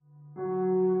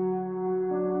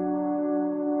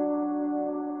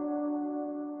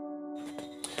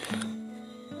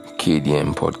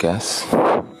KDM podcast.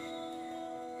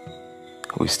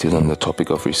 We're still on the topic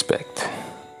of respect.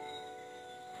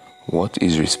 What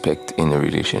is respect in a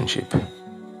relationship?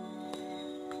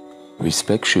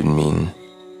 Respect should mean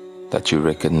that you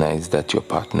recognize that your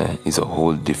partner is a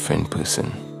whole different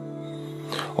person.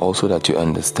 Also that you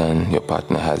understand your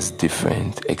partner has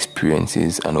different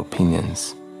experiences and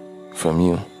opinions from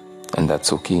you, and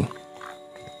that's okay.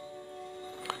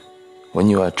 When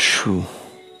you are true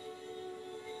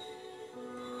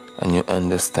and you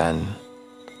understand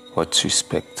what's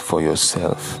respect for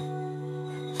yourself,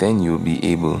 then you'll be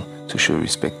able to show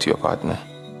respect to your partner.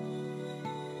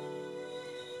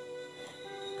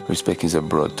 Respect is a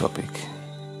broad topic.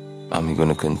 I'm going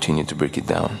to continue to break it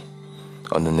down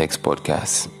on the next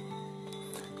podcast.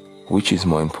 Which is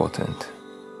more important?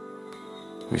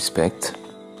 Respect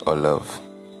or love?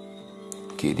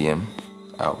 KDM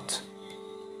out.